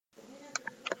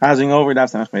Passing over,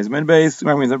 that's not mid base.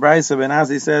 Remember, the Brisa Ben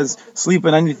Azzi says, sleep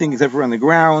on anything except for on the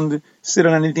ground, sit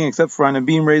on anything except for on a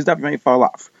beam raised up, you might fall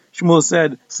off. Shmuel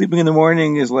said, sleeping in the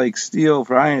morning is like steel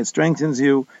for iron, it strengthens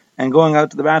you, and going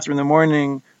out to the bathroom in the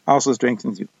morning also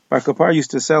strengthens you. Bar Kapar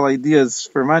used to sell ideas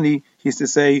for money. He used to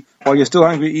say, while you're still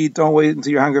hungry, eat, don't wait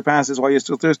until your hunger passes. While you're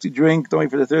still thirsty, drink, don't wait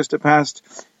for the thirst to pass.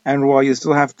 And while you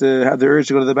still have to have the urge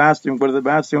to go to the bathroom, go to the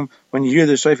bathroom. When you hear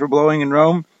the shofar blowing in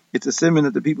Rome, it's a simon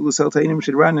that the people who sell tainim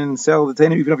should run and sell the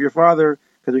tainim even of your father,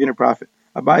 because they're going to profit.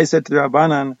 Abai said to the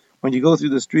Rabbanan, when you go through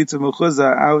the streets of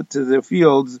Mechuzah out to the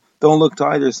fields, don't look to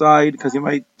either side, because you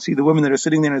might see the women that are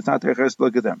sitting there and it's not their chest to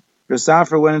look at them.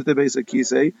 Rasafra went into the base of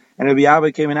Kisei, and Rabbi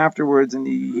Abba came in afterwards, and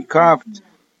he coughed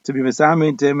to be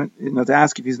mesamein to him, to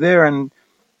ask if he's there, and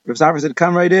Rav Safra said,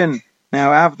 come right in.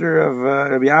 Now, after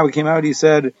Rabbi Abba came out, he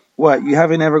said, what, you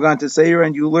haven't ever gone to Seir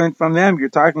and you learned from them? You're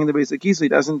talking in the base of Kisei.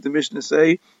 Doesn't the Mishnah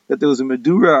say that there was a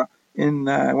Medura in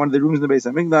one of the rooms in the base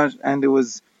of Mikdash, and there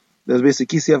was a base of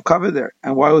Kisei of covered there?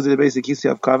 And why was it a base of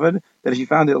Kisei of covered? That if you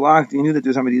found it locked, you knew that there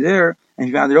was somebody there, and if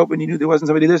you found it open, you knew there wasn't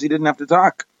somebody there, so you didn't have to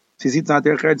talk. So it's not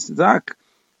their church to talk.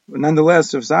 But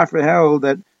nonetheless, Rav Safra held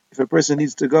that if a person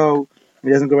needs to go, he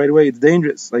doesn't go right away, it's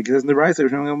dangerous. Like it says in the right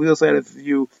side, if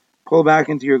you pull back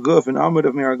into your guf and amud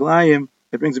of miraglayim,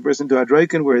 it brings a person to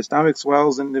adroikin where his stomach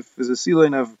swells, and if there's a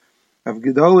ceiling of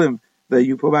gedolim that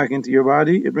you pull back into your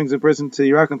body, it brings a person to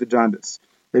Yirakim to jaundice.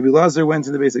 Rabbi Lazar went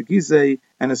to the base of Kisei,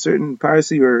 and a certain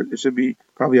Parsi, or it should be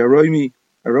probably a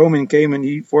Roman came and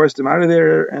he forced him out of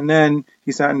there, and then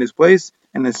he sat in his place,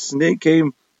 and a snake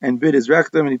came and bit his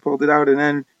rectum, and he pulled it out, and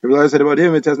then Rabbi Lazar said about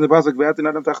him, it says in the pasuk, "Ve'atin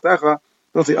adam tachtecha,"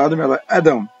 don't say Adam ela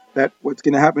Adam, that what's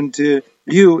going to happen to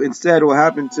you instead will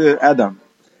happen to Adam.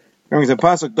 During the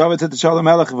pasuk, David said to Shalom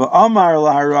Melech, "V'amar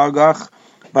laharagach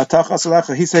batachas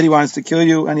alecha." He said he wants to kill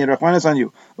you, and he had rachmanis on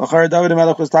you. L'char David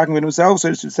Melech was talking with himself, so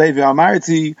it should say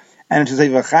v'amarti, and it should say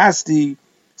v'chasti.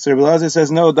 So Rabbi Lazar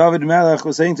says, no, David Melech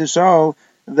was saying to Shaul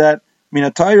that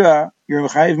minatayra you're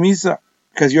mechayiv misa,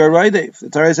 because you're a raidev. The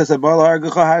Torah says, "Abal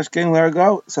hargacha hashkein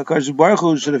largo." So Kadosh Baruch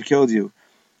Hu should have killed you,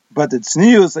 but the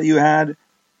tznius that you had,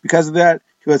 because of that,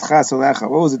 he was chas alecha.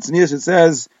 What was it? Tznius, it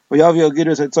says, "V'yavi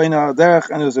gidus hatzayna derech,"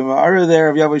 and there was a ma'ara there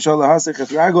of Yavi Shala Hasich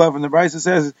es Raglav, and the Brisa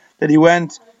says that he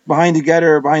went behind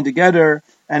together,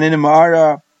 and in a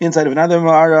ma'ara, inside of another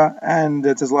ma'ara, and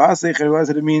it says lahasich, it was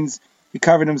that it means he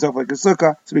covered himself like a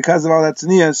sukkah. So because of all that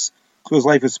tznius, so his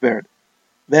life is spared.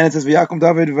 Then it says, "V'yakum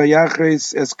David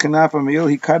v'yachris es kanaf meal."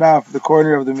 He cut off the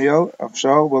corner of the meal of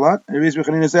Shaul Balat. And Rabbi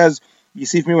Yisrael says, "You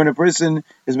see, for me, when a person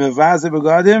is mevaze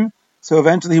begadim, so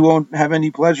eventually he won't have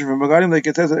any pleasure from begadim." Like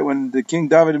it says that when the king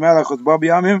David Melech was Babi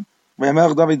Yamim,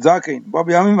 v'yamelech David Zakein,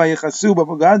 Babi Yamim v'yichasu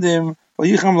b'begadim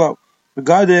v'yicham lo.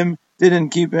 Begadim didn't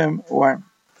keep him warm.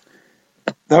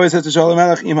 David says to Shaul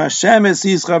Melech, "Im Hashem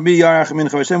esischa bi yarach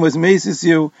mincha." Hashem was maces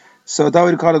you. So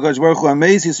David called Akash Baruch Hu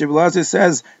Amasis. Rabbi Lazar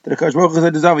says that Akash Baruch Hu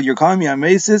said to David, "You're calling me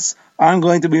Amasis? I'm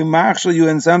going to be marshal you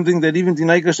in something that even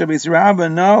Tinaika Shabbat Rabba,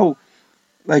 no."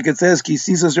 Like it says, "Ki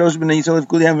sisos rosh b'nei Yisrael if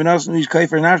kuli havinash nish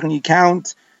kaifer nachon." You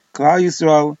count Klal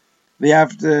Yisrael. They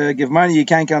have to give money. You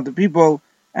can't count the people.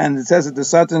 And it says that the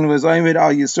Satan was Oimid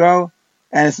al Yisrael.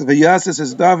 And it says V'yasis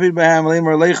says David b'ham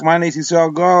leimer leich manes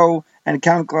Yisrael, go and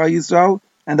count Klal Yisrael.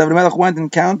 And David Melech went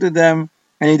and counted them,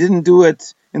 and he didn't do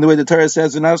it in the way the Torah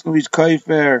says, "V'nash nish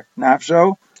kaifer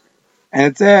nafsho." And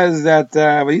it says that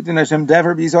V'yitin Hashem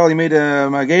dever b'Yisrael, he made a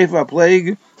magefa, a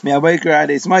plague, me'abayker ad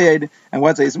Ismayed. And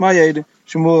what's Ismayed?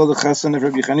 Shmuel the Chassan of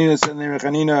Rabbi Chanina said Rabbi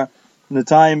Chanina from the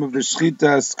time of the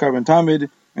Shchitas Karban Tamid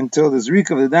until the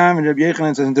Zrik of the Dam, and Rabbi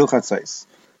Yechanan says until Chatzais.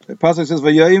 The pasuk says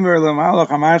Vayomer lemalach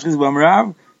hamashchis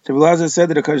b'amrav. Rabbi Lazar said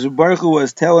that Akash Baruch Hu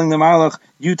was telling the Malach,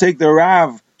 you take the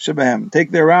Rav Shebehem,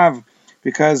 take the Rav,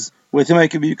 because with him I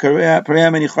could be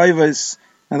Parayam and Yichayvas.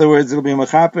 In other words, it'll be a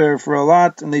Mechaper for a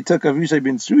lot, and they took Avishai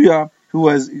ben Tzuya, who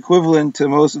was equivalent to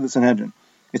most of the Sanhedrin.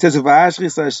 It says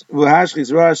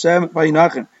V'hashchis Ra Hashem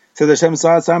v'yinachem. So Hashem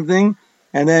saw something,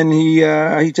 and then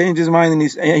he changed his mind, and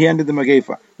he ended the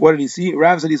Magefa. What did he see?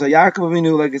 Rav said he saw Yaakov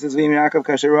Avinu, like it says V'yim Yaakov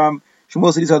Kasheram.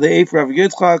 Shmuel said he saw the Ephra of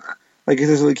Yitzchak, like it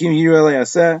says L'kim Yireh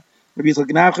Le'aseh. Rabbi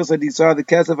Yitzchak Nafcha said he saw the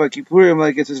Kesef HaKippurim,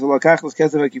 like it says V'lakachos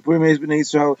Kesef HaKippurim Eish B'nei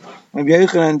Yisrael. Rabbi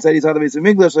Yechanan said he saw the Beis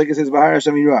HaMikdash, like it says Bahar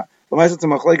Hashem Yirah. L'maisa to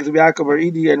Machlekes Rabbi Yaakov Bar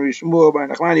Idi and Rabbi Shmuel Bar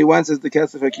Nachmani, one says the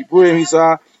Kesef HaKippurim he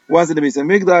saw, one said the Beis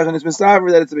HaMikdash, and it's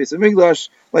mistaver that it's the Beis HaMikdash,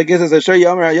 like it says Asher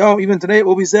Yomer Hayom. Even today it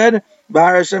will be said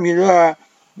Bahar Hashem Yirah,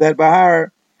 that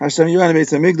Bahar Hashem Yirah and the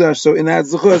Beis HaMikdash. So in that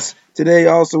Zuchus today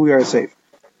also we are safe.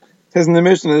 It says in the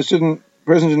Mishnah that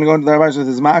person shouldn't go into the Rabbi with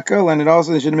his makel, and it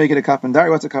also they shouldn't make it a kapandaria.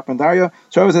 What's a kapandaria?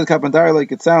 Shabbos says kapandaria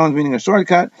like it sounds, meaning a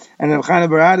shortcut. And Rav Chana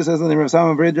Barada says in the Rav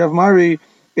Salman Brid Rav Mari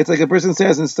it's like a person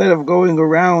says, instead of going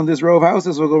around this row of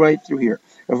houses, we'll go right through here.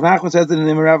 If Nachman says that in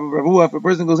the Rav Ravua, if a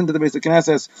person goes into the base of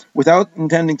Knesset without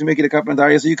intending to make it a cup and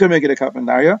daria, so you could make it a cup and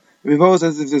daria. If Ravua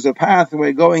says if there's a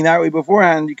pathway going that way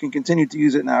beforehand, you can continue to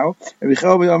use it now. If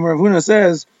Rav Huna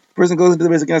says, a person goes into the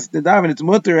base of Knesset to daven, it's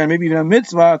mutter and maybe even a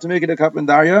mitzvah to make it a cup and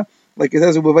daria, like it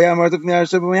says,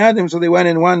 so they went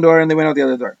in one door and they went out the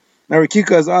other door. Now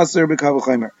Rikika is aser b'kavul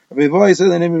chaymer. If Ravua says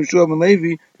the name of Yeshua ben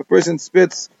Levi, if a person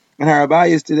spits and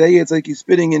Harabayas today, it's like he's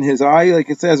spitting in his eye, like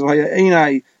it says, always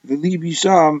the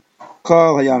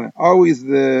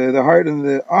heart and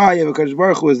the eye of HaKadosh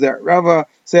Baruch Hu is there. Rava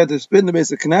said to spit in the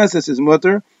base of Knesset is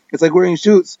mutter. It's like wearing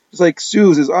shoes. Just like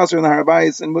shoes is also in the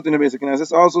Harabayas and mutter in the base of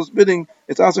Knesset. Also spitting,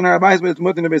 it's also in the Harabayas, but it's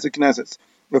mutter in the base of Knesset.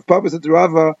 If Papa said to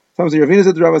Rava, some say Ravina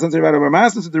said to Rava, some say Rava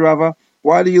Master said to Rava,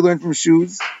 why do you learn from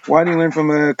shoes? Why do you learn from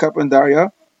a cup and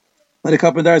daria? And the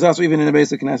cup and daria is also even in the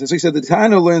base of Knesset. So he said the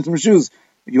Tana learns from shoes.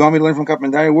 You want me to learn from cup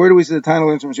and daria? Where do we see the Tana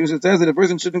learns from shoes? It says that a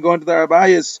person shouldn't go into the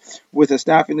Arabayas with a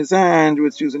staff in his hand,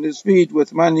 with shoes in his feet,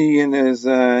 with money in his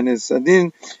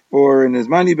sadin, or in his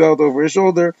money belt over his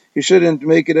shoulder. He shouldn't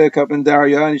make it a cup and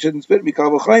daria, and he shouldn't spit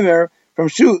mikal v'chaymer from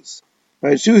shoes.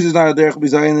 Right? Shoes is not a derech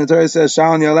bizayin. The Torah says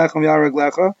shalom yalechem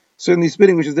yaraglecha. Certainly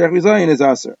spitting, which is derech bizayin, is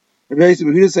aser.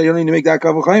 Basically, he just said you don't need to make that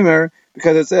kavul chaymer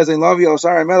because it says in lavi al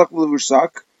shar melech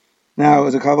v'luvush. Now,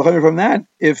 as a kavul chaymer from that,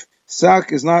 if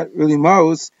sak is not really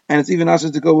maus, and it's even also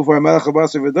to go before a melech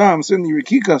habasar v'dam, certainly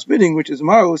rikika spitting, which is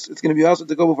maus, it's going to be also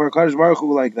to go before a Kadosh Baruch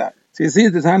Hu like that. So you see,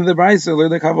 at the time of the Brisa, learn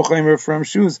the kavul chaymer from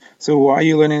shoes. So why are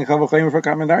you learning a kavul chaymer for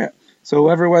cup and daria? So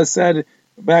whoever was said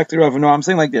back to Rav, no, I'm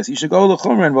saying like this: you should go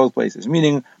l'chumra in both places.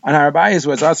 Meaning on Harabayas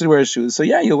where it's also to wear shoes. So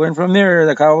yeah, you learn from there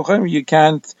the kavul chaymer. You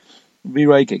can't be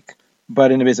raikik.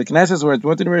 But in the basic Knesset where it's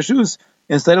mutter to wear shoes,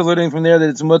 instead of learning from there that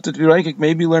it's mutter to be raikik,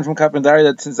 maybe learn from Kap and Dari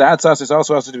that since that's us, it's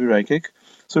also to be raikik.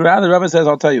 So rather, Rabbi says,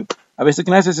 I'll tell you, a basic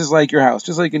Knesset is like your house.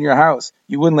 Just like in your house,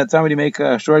 you wouldn't let somebody make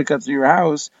a shortcut through your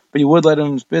house, but you would let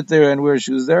him spit there and wear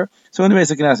shoes there. So in the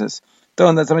basic Knesset,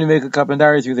 don't let somebody make a Kap and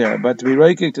Dari through there. But to be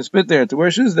raikik, to spit there, to wear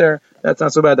shoes there, that's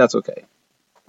not so bad, that's okay.